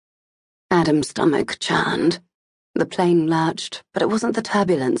Adam's stomach churned. The plane lurched, but it wasn't the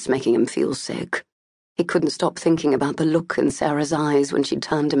turbulence making him feel sick. He couldn't stop thinking about the look in Sarah's eyes when she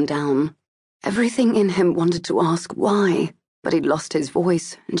turned him down. Everything in him wanted to ask why, but he'd lost his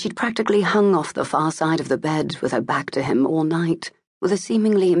voice, and she'd practically hung off the far side of the bed with her back to him all night, with a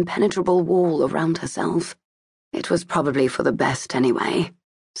seemingly impenetrable wall around herself. It was probably for the best anyway.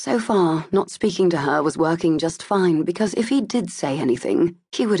 So far, not speaking to her was working just fine, because if he did say anything,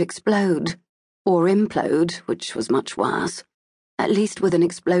 he would explode. Or implode, which was much worse. At least with an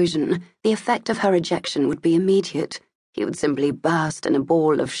explosion, the effect of her ejection would be immediate. He would simply burst in a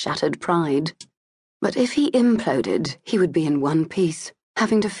ball of shattered pride. But if he imploded, he would be in one piece,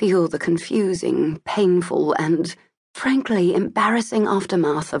 having to feel the confusing, painful, and, frankly, embarrassing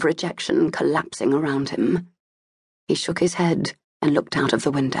aftermath of rejection collapsing around him. He shook his head and looked out of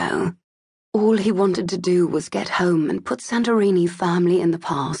the window. All he wanted to do was get home and put Santorini firmly in the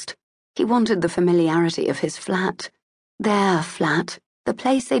past. He wanted the familiarity of his flat. Their flat, the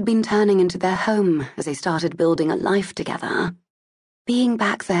place they'd been turning into their home as they started building a life together. Being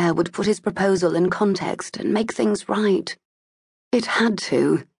back there would put his proposal in context and make things right. It had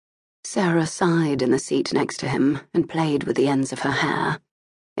to. Sarah sighed in the seat next to him and played with the ends of her hair.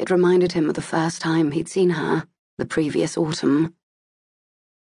 It reminded him of the first time he'd seen her, the previous autumn.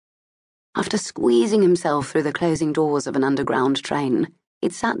 After squeezing himself through the closing doors of an underground train,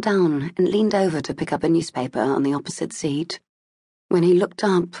 he'd sat down and leaned over to pick up a newspaper on the opposite seat. When he looked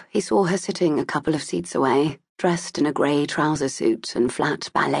up, he saw her sitting a couple of seats away, dressed in a grey trouser suit and flat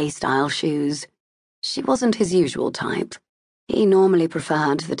ballet-style shoes. She wasn't his usual type. He normally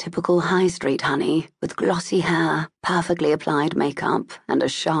preferred the typical high street honey, with glossy hair, perfectly applied makeup, and a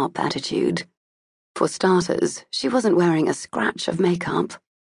sharp attitude. For starters, she wasn't wearing a scratch of makeup.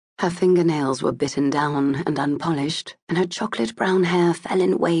 Her fingernails were bitten down and unpolished, and her chocolate-brown hair fell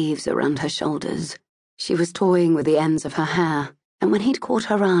in waves around her shoulders. She was toying with the ends of her hair, and when he'd caught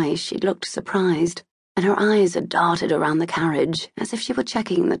her eye, she'd looked surprised, and her eyes had darted around the carriage as if she were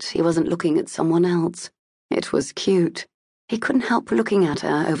checking that he wasn't looking at someone else. It was cute. He couldn't help looking at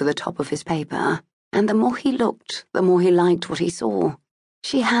her over the top of his paper, and the more he looked, the more he liked what he saw.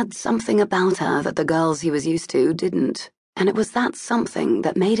 She had something about her that the girls he was used to didn't, and it was that something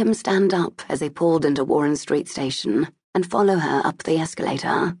that made him stand up as they pulled into Warren Street Station and follow her up the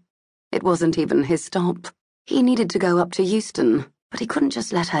escalator. It wasn't even his stop. He needed to go up to Euston, but he couldn't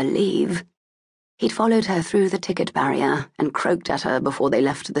just let her leave. He'd followed her through the ticket barrier and croaked at her before they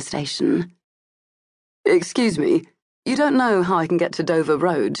left the station. "Excuse me, you don't know how I can get to Dover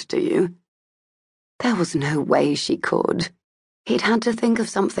Road, do you?" There was no way she could. He'd had to think of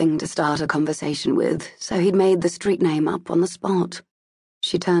something to start a conversation with, so he'd made the street name up on the spot.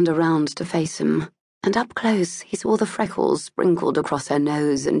 She turned around to face him, and up close he saw the freckles sprinkled across her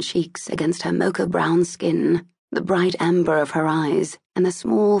nose and cheeks against her mocha-brown skin, the bright amber of her eyes, and the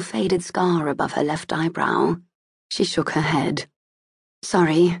small faded scar above her left eyebrow. She shook her head.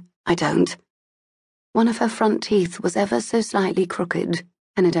 "Sorry, I don't." One of her front teeth was ever so slightly crooked,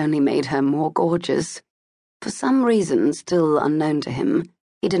 and it only made her more gorgeous. For some reason still unknown to him,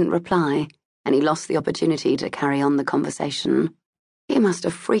 he didn't reply, and he lost the opportunity to carry on the conversation. He must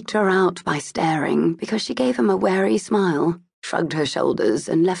have freaked her out by staring, because she gave him a wary smile, shrugged her shoulders,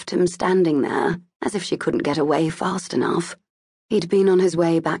 and left him standing there, as if she couldn't get away fast enough. He'd been on his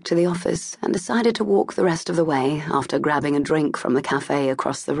way back to the office and decided to walk the rest of the way after grabbing a drink from the cafe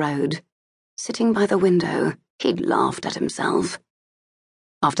across the road. Sitting by the window, he'd laughed at himself.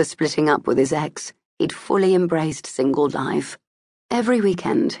 After splitting up with his ex, he'd fully embraced single life. Every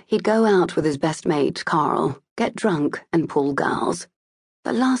weekend, he'd go out with his best mate, Carl, get drunk, and pull girls.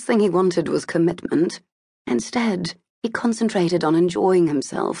 The last thing he wanted was commitment. Instead, he concentrated on enjoying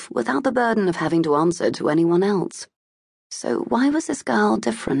himself without the burden of having to answer to anyone else. So why was this girl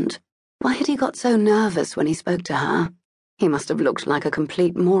different? Why had he got so nervous when he spoke to her? He must have looked like a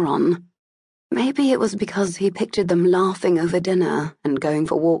complete moron. Maybe it was because he pictured them laughing over dinner and going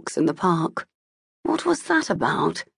for walks in the park. What was that about?